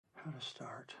How to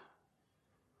start?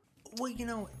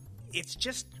 Well, it's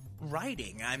just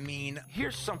writing. I mean,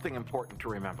 here's something important to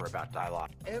remember about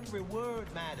dialogue. Every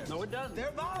word matters. No, it doesn't.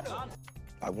 They're vital.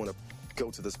 I want to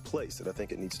go to this place that I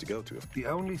think it needs to go to. The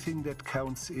only thing that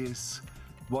counts is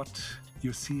what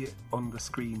you see on the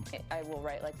screen. I will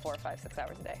write like 4, 5, 6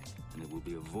 hours a day. And it will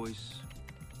be a voice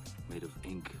made of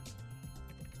ink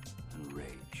and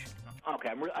rage. Okay,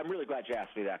 I'm really glad you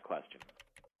asked me that question.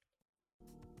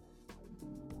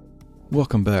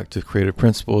 Welcome back to Creative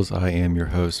Principles. I am your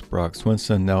host, Brock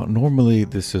Swinson. Now, normally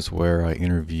this is where I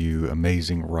interview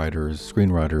amazing writers,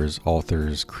 screenwriters,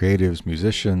 authors, creatives,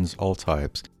 musicians, all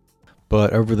types.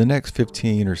 But over the next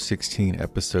 15 or 16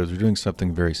 episodes, we're doing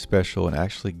something very special and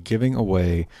actually giving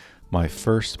away my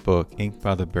first book, Ink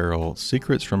by the Barrel,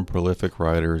 Secrets from Prolific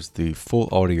Writers, the full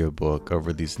audiobook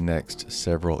over these next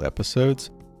several episodes.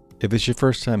 If it's your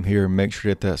first time here, make sure to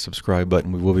hit that subscribe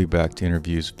button. We will be back to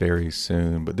interviews very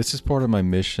soon. But this is part of my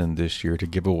mission this year to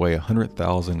give away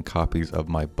 100,000 copies of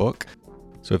my book.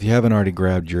 So if you haven't already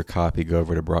grabbed your copy, go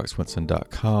over to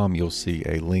brockswinson.com. You'll see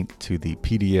a link to the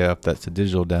PDF, that's a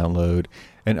digital download,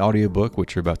 and audiobook,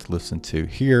 which you're about to listen to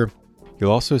here.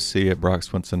 You'll also see at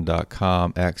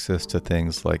brockswinson.com access to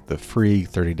things like the free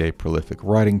 30-day prolific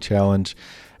writing challenge,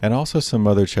 and also some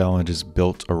other challenges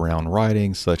built around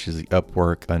writing, such as the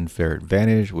Upwork Unfair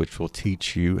Advantage, which will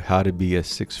teach you how to be a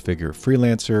 6-figure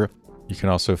freelancer. You can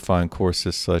also find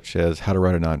courses such as how to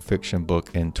write a nonfiction book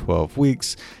in 12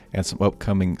 weeks, and some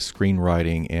upcoming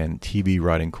screenwriting and TV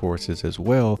writing courses as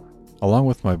well, along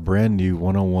with my brand new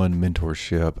one-on-one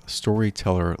mentorship,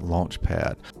 Storyteller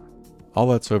Launchpad. All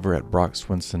that's over at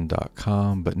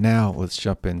brockswinson.com. But now let's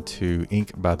jump into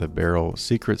Ink by the Barrel,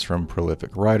 Secrets from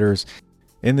Prolific Writers.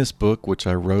 In this book, which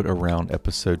I wrote around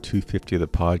episode 250 of the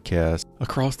podcast,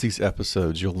 across these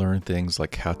episodes, you'll learn things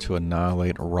like how to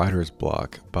annihilate writer's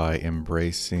block by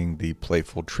embracing the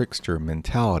playful trickster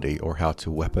mentality, or how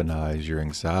to weaponize your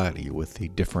anxiety with the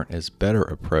different is better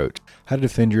approach, how to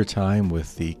defend your time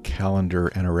with the calendar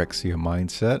anorexia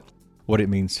mindset, what it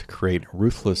means to create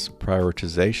ruthless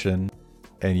prioritization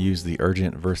and use the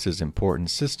urgent versus important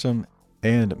system,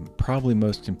 and probably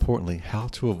most importantly, how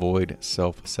to avoid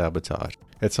self-sabotage.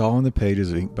 It's all on the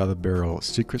pages of Ink by the Barrel,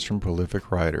 Secrets from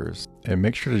Prolific Writers. And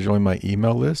make sure to join my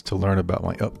email list to learn about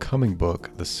my upcoming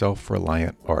book, The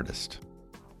Self-Reliant Artist.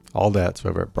 All that's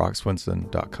over at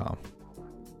brockswinson.com.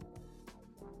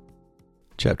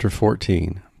 Chapter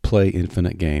 14, Play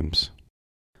Infinite Games.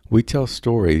 We tell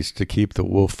stories to keep the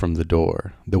wolf from the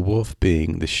door, the wolf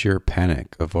being the sheer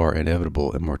panic of our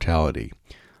inevitable immortality.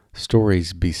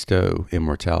 Stories bestow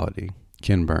immortality.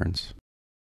 Ken Burns.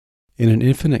 In an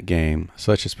infinite game,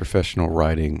 such as professional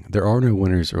writing, there are no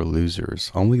winners or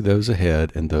losers, only those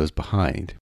ahead and those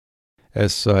behind.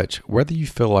 As such, whether you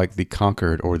feel like the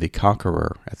conquered or the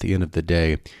conqueror at the end of the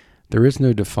day, there is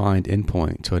no defined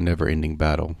endpoint to a never-ending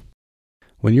battle.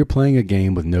 When you're playing a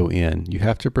game with no end, you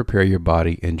have to prepare your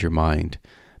body and your mind.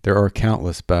 There are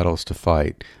countless battles to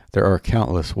fight. There are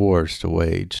countless wars to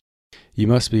wage. You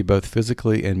must be both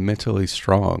physically and mentally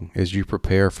strong as you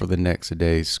prepare for the next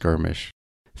day's skirmish.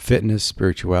 Fitness,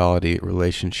 spirituality,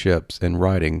 relationships, and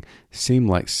writing seem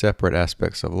like separate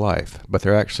aspects of life, but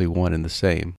they're actually one and the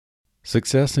same.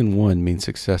 Success in one means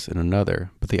success in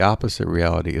another, but the opposite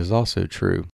reality is also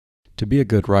true. To be a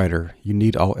good writer, you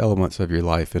need all elements of your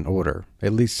life in order,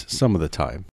 at least some of the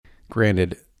time.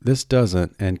 Granted, this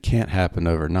doesn't and can't happen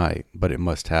overnight, but it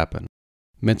must happen.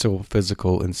 Mental,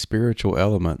 physical, and spiritual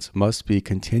elements must be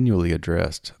continually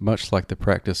addressed, much like the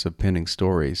practice of penning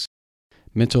stories.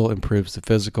 Mental improves the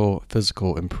physical,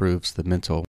 physical improves the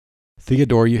mental.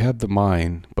 Theodore, you have the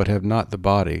mind, but have not the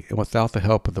body, and without the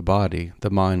help of the body, the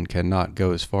mind cannot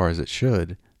go as far as it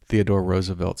should. Theodore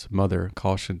Roosevelt's mother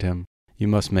cautioned him, "You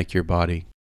must make your body."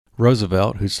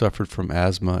 Roosevelt, who suffered from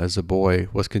asthma as a boy,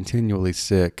 was continually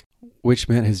sick, which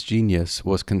meant his genius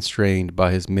was constrained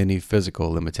by his many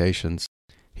physical limitations.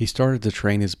 He started to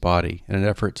train his body in an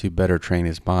effort to better train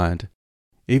his mind.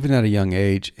 Even at a young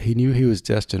age, he knew he was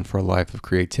destined for a life of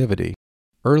creativity.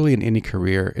 Early in any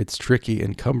career, it's tricky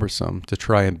and cumbersome to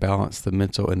try and balance the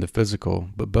mental and the physical,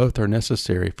 but both are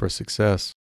necessary for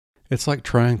success. It's like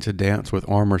trying to dance with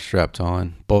armor strapped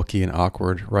on, bulky and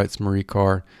awkward, writes Marie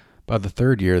Carr. By the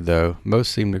third year, though,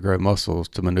 most seem to grow muscles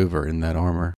to maneuver in that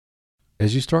armor.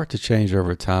 As you start to change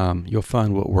over time, you'll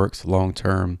find what works long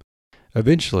term.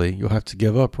 Eventually, you'll have to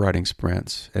give up writing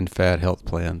sprints and fad health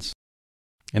plans.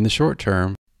 In the short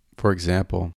term, for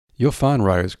example, you'll find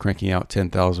writers cranking out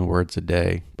 10,000 words a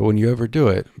day, but when you overdo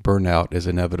it, burnout is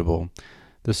inevitable.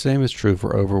 The same is true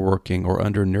for overworking or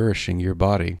undernourishing your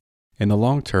body. In the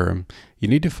long term, you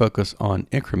need to focus on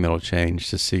incremental change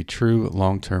to see true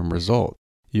long-term results.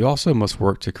 You also must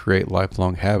work to create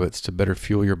lifelong habits to better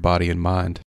fuel your body and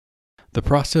mind. The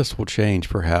process will change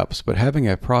perhaps, but having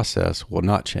a process will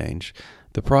not change.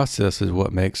 The process is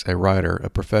what makes a writer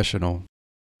a professional.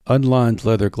 Unlined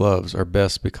leather gloves are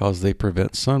best because they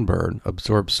prevent sunburn,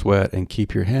 absorb sweat, and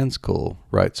keep your hands cool,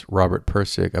 writes Robert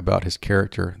Pirsig about his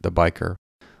character, the biker.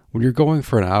 When you're going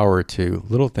for an hour or two,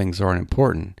 little things aren't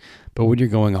important, but when you're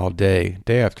going all day,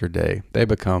 day after day, they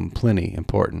become plenty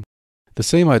important. The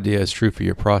same idea is true for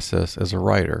your process as a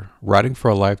writer. Writing for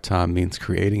a lifetime means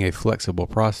creating a flexible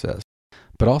process,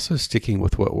 but also sticking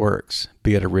with what works,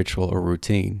 be it a ritual or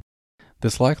routine.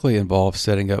 This likely involves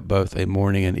setting up both a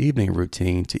morning and evening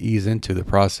routine to ease into the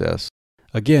process.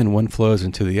 Again, one flows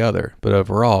into the other, but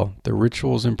overall, the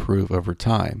rituals improve over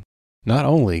time. Not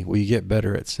only will you get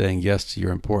better at saying yes to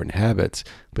your important habits,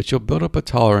 but you'll build up a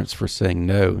tolerance for saying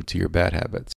no to your bad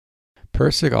habits.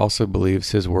 Pirsig also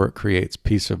believes his work creates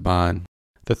peace of mind.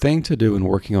 The thing to do in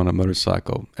working on a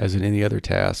motorcycle, as in any other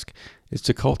task, is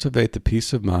to cultivate the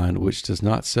peace of mind which does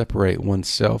not separate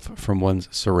oneself from one's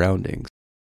surroundings.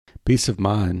 Peace of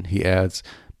mind, he adds,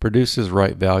 produces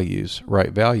right values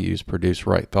produce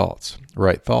right thoughts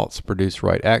produce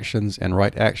right actions, and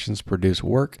right actions produce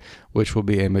work, which will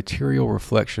be a material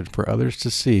reflection for others to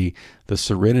see the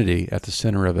serenity at the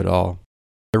center of it all.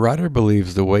 The writer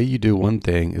believes the way you do one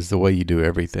thing is the way you do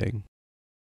everything.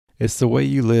 It's the way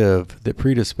you live that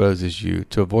predisposes you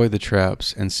to avoid the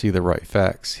traps and see the right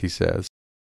facts, he says.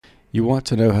 You want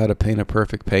to know how to paint a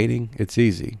perfect painting? It's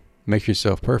easy. Make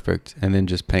yourself perfect and then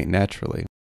just paint naturally.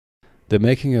 The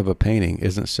making of a painting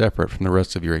isn't separate from the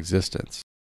rest of your existence.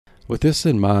 With this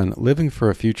in mind, living for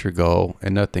a future goal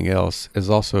and nothing else is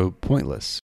also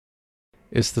pointless.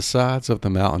 It's the sides of the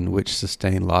mountain which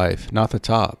sustain life, not the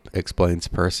top, explains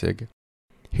Pirsig.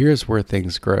 Here's where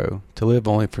things grow. To live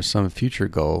only for some future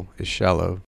goal is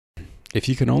shallow. If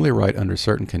you can only write under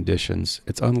certain conditions,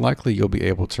 it's unlikely you'll be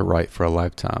able to write for a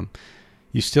lifetime.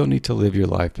 You still need to live your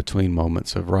life between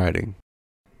moments of writing.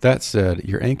 That said,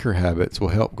 your anchor habits will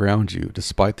help ground you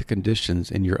despite the conditions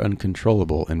in your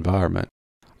uncontrollable environment.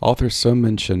 Author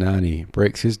Soman Shanani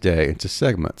breaks his day into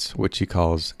segments, which he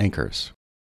calls anchors.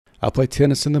 I play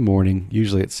tennis in the morning,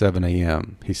 usually at 7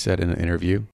 a.m., he said in an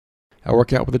interview. I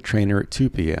work out with a trainer at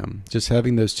 2 p.m. Just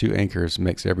having those two anchors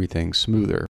makes everything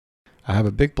smoother. I have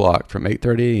a big block from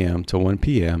 8:30 a.m. to 1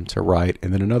 p.m. to write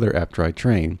and then another after I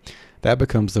train. That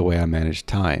becomes the way I manage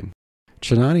time.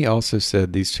 Chinani also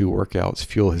said these two workouts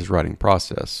fuel his writing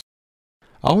process.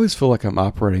 I always feel like I'm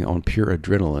operating on pure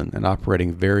adrenaline and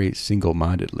operating very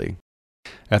single-mindedly.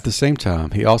 At the same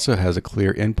time, he also has a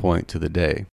clear endpoint to the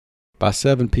day. By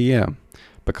 7 p.m.,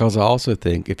 because I also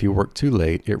think if you work too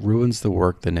late, it ruins the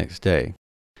work the next day.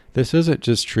 This isn't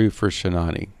just true for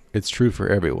Shanani, it's true for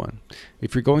everyone.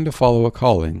 If you're going to follow a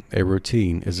calling, a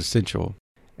routine is essential.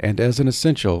 And as an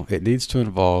essential, it needs to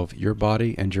involve your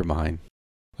body and your mind.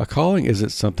 A calling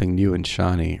isn't something new and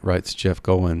shiny, writes Jeff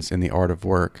Goins in The Art of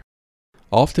Work.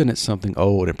 Often it's something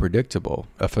old and predictable,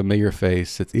 a familiar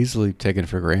face that's easily taken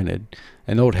for granted,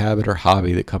 an old habit or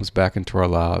hobby that comes back into our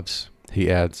lives.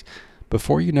 He adds,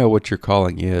 before you know what your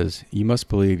calling is, you must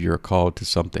believe you are called to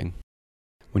something.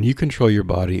 When you control your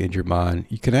body and your mind,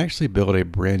 you can actually build a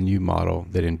brand new model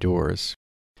that endures.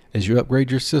 As you upgrade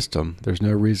your system, there's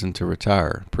no reason to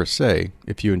retire, per se,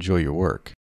 if you enjoy your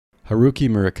work. Haruki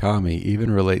Murakami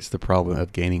even relates the problem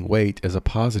of gaining weight as a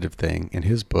positive thing in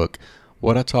his book,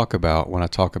 What I Talk About When I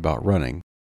Talk About Running.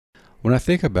 When I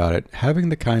think about it, having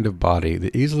the kind of body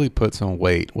that easily puts on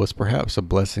weight was perhaps a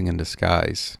blessing in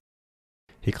disguise.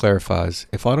 He clarifies,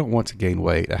 if I don't want to gain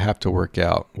weight, I have to work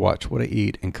out, watch what I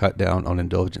eat, and cut down on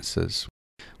indulgences.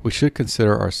 We should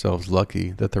consider ourselves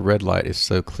lucky that the red light is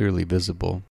so clearly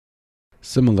visible.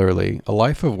 Similarly, a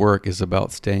life of work is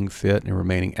about staying fit and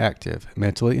remaining active,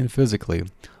 mentally and physically,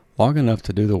 long enough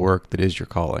to do the work that is your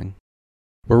calling.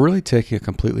 We're really taking a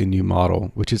completely new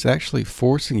model, which is actually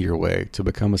forcing your way to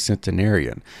become a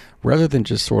centenarian, rather than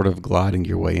just sort of gliding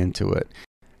your way into it.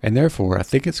 And therefore, I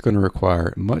think it's going to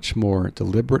require much more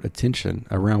deliberate attention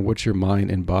around what your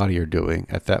mind and body are doing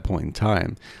at that point in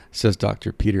time, says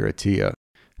Dr. Peter Attia,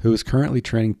 who is currently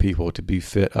training people to be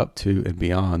fit up to and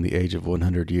beyond the age of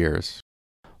 100 years.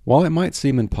 While it might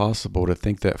seem impossible to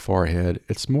think that far ahead,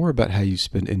 it's more about how you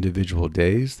spend individual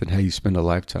days than how you spend a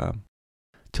lifetime.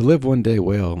 To live one day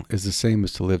well is the same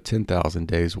as to live 10,000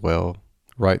 days well,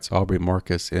 writes Aubrey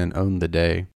Marcus in Own the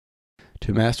Day.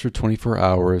 To master 24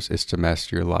 hours is to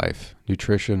master your life,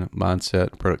 nutrition,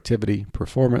 mindset, productivity,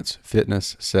 performance,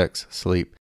 fitness, sex,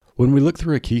 sleep. When we look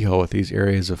through a keyhole at these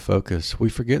areas of focus, we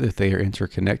forget that they are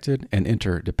interconnected and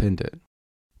interdependent.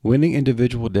 Winning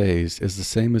individual days is the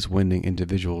same as winning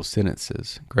individual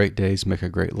sentences. Great days make a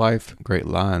great life, great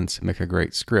lines make a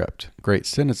great script, great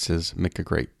sentences make a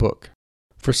great book.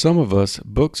 For some of us,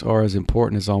 books are as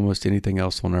important as almost anything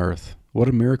else on earth. What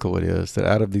a miracle it is that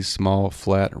out of these small,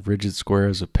 flat, rigid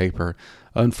squares of paper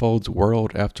unfolds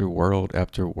world after world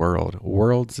after world,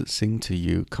 worlds that sing to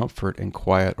you, comfort and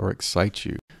quiet or excite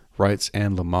you, writes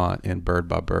Anne Lamott in Bird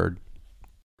by Bird.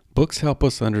 Books help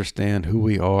us understand who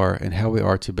we are and how we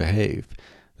are to behave.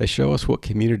 They show us what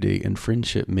community and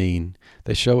friendship mean.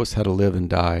 They show us how to live and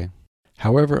die.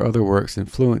 However other works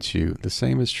influence you, the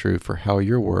same is true for how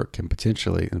your work can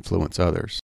potentially influence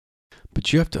others.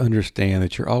 But you have to understand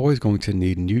that you're always going to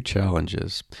need new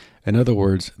challenges. In other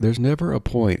words, there's never a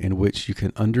point in which you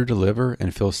can underdeliver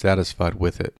and feel satisfied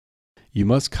with it. You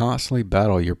must constantly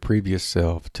battle your previous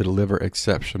self to deliver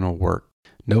exceptional work.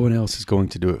 No one else is going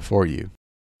to do it for you.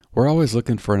 We're always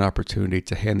looking for an opportunity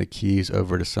to hand the keys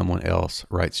over to someone else,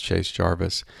 writes Chase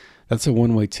Jarvis. That's a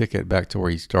one-way ticket back to where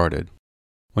you started.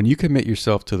 When you commit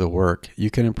yourself to the work, you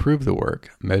can improve the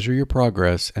work, measure your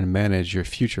progress, and manage your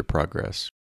future progress.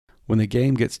 When the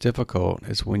game gets difficult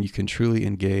is when you can truly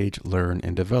engage, learn,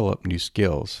 and develop new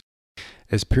skills.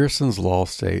 As Pearson's law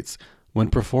states, when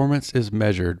performance is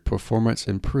measured, performance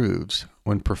improves.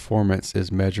 When performance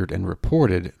is measured and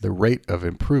reported, the rate of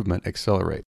improvement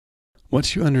accelerates.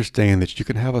 Once you understand that you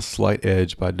can have a slight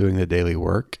edge by doing the daily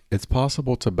work, it's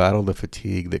possible to battle the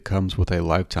fatigue that comes with a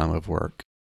lifetime of work.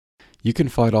 You can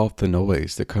fight off the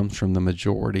noise that comes from the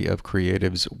majority of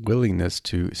creatives' willingness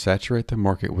to saturate the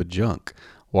market with junk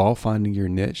while finding your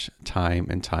niche time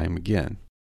and time again.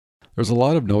 There's a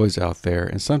lot of noise out there,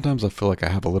 and sometimes I feel like I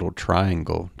have a little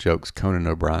triangle, jokes Conan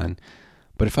O'Brien.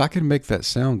 But if I can make that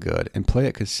sound good and play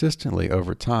it consistently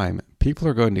over time, people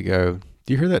are going to go,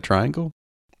 "Do you hear that triangle?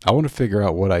 I want to figure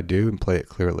out what I do and play it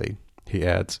clearly." He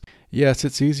adds, "Yes,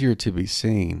 it's easier to be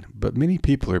seen, but many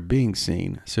people are being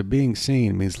seen, so being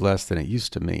seen means less than it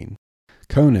used to mean."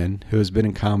 Conan, who has been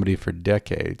in comedy for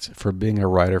decades, from being a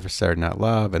writer for Saturday Night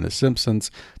Live and The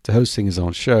Simpsons to hosting his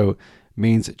own show,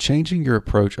 means changing your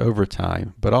approach over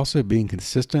time, but also being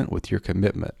consistent with your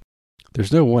commitment.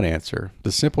 There's no one answer.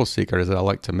 The simple secret is that I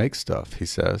like to make stuff, he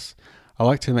says. I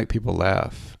like to make people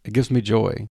laugh. It gives me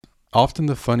joy. Often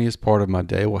the funniest part of my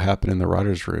day will happen in the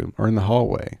writer's room or in the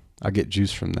hallway. I get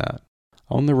juice from that.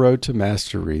 On the road to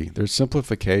mastery, there's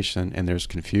simplification and there's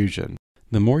confusion.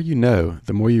 The more you know,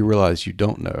 the more you realize you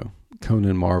don't know.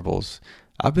 Conan marvels,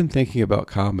 "I've been thinking about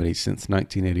comedy since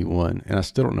 1981, and I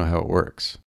still don't know how it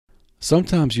works."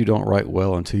 Sometimes you don't write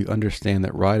well until you understand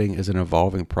that writing is an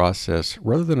evolving process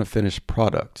rather than a finished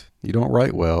product. You don't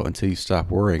write well until you stop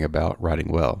worrying about writing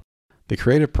well. The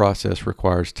creative process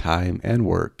requires time and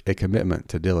work, a commitment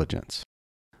to diligence.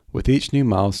 With each new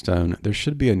milestone, there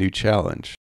should be a new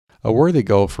challenge. A worthy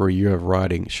goal for a year of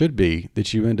writing should be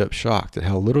that you end up shocked at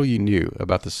how little you knew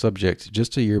about the subject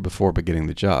just a year before beginning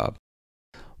the job.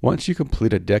 Once you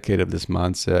complete a decade of this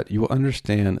mindset, you will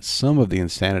understand some of the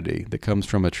insanity that comes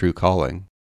from a true calling.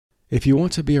 If you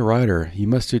want to be a writer, you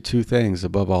must do two things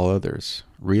above all others: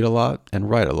 read a lot and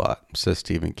write a lot, says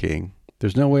Stephen King.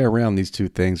 There's no way around these two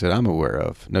things that I'm aware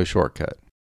of, no shortcut.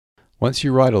 Once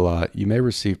you write a lot, you may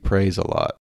receive praise a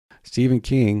lot. Stephen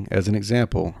King, as an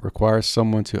example, requires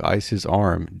someone to ice his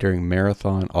arm during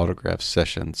marathon autograph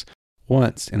sessions.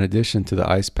 Once, in addition to the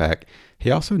ice pack, he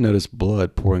also noticed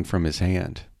blood pouring from his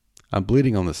hand. "I'm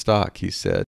bleeding on the stock," he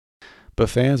said. But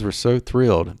fans were so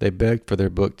thrilled, they begged for their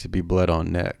book to be bled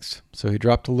on next. So he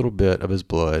dropped a little bit of his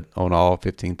blood on all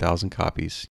 15,000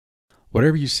 copies.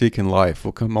 Whatever you seek in life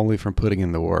will come only from putting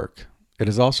in the work. It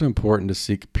is also important to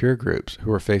seek peer groups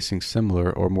who are facing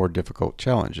similar or more difficult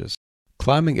challenges.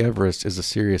 Climbing Everest is a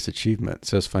serious achievement,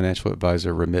 says financial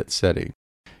advisor Ramit Sethi.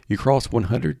 You cross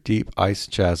 100 deep ice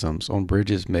chasms on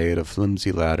bridges made of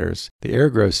flimsy ladders. The air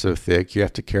grows so thick you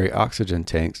have to carry oxygen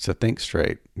tanks to think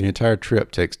straight. The entire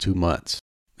trip takes 2 months.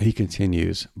 He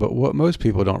continues, but what most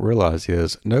people don't realize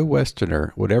is no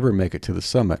Westerner would ever make it to the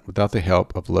summit without the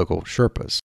help of local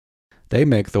Sherpas. They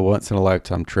make the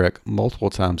once-in-a-lifetime trek multiple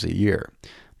times a year.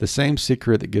 The same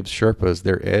secret that gives Sherpas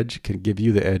their edge can give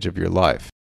you the edge of your life.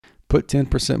 Put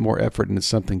 10% more effort into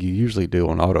something you usually do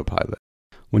on autopilot.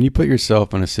 When you put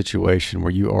yourself in a situation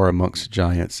where you are amongst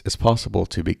giants, it's possible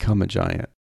to become a giant.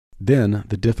 Then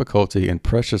the difficulty and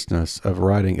preciousness of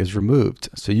writing is removed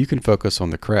so you can focus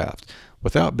on the craft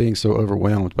without being so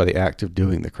overwhelmed by the act of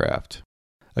doing the craft.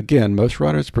 Again, most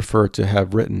writers prefer to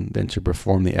have written than to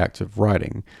perform the act of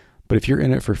writing, But if you're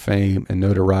in it for fame and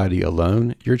notoriety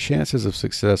alone, your chances of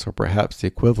success are perhaps the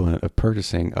equivalent of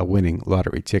purchasing a winning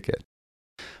lottery ticket.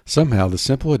 Somehow, the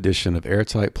simple addition of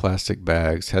airtight plastic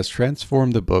bags has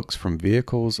transformed the books from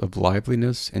vehicles of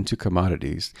liveliness into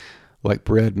commodities, like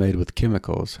bread made with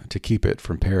chemicals to keep it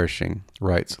from perishing,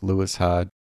 writes Lewis Hyde.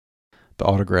 The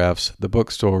autographs, the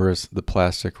bookstores, the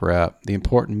plastic wrap, the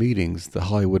important meetings, the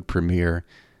Hollywood premiere,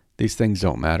 these things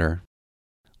don't matter.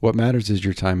 What matters is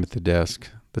your time at the desk.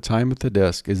 The time at the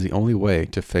desk is the only way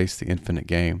to face the infinite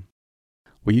game.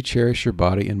 Will you cherish your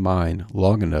body and mind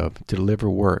long enough to deliver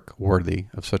work worthy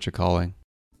of such a calling?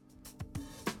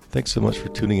 Thanks so much for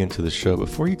tuning into the show.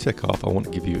 Before you take off, I want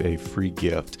to give you a free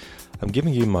gift. I'm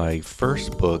giving you my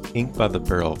first book, Ink by the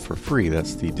Barrel, for free.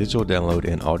 That's the digital download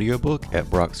and audiobook at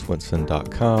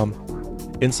brockswinson.com.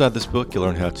 Inside this book, you'll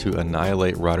learn how to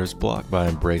annihilate writer's block by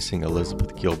embracing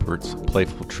Elizabeth Gilbert's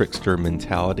playful trickster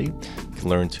mentality. You can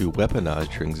learn to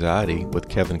weaponize your anxiety with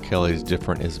Kevin Kelly's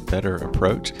different is better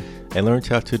approach, and learn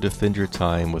how to defend your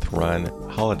time with Ryan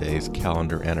Holiday's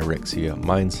calendar anorexia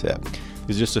mindset.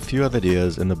 There's just a few other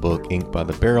ideas in the book, Ink by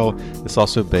the Barrel. It's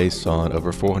also based on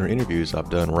over 400 interviews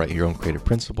I've done right here on Creative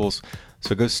Principles.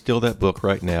 So go steal that book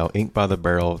right now, Ink by the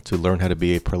Barrel, to learn how to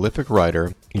be a prolific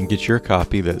writer. You can get your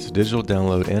copy, that's digital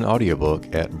download and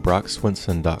audiobook, at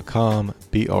brockswinson.com,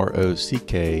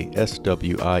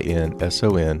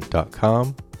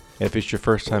 brockswinson.com. And if it's your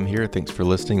first time here, thanks for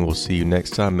listening. We'll see you next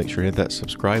time. Make sure to hit that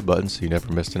subscribe button so you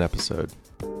never miss an episode.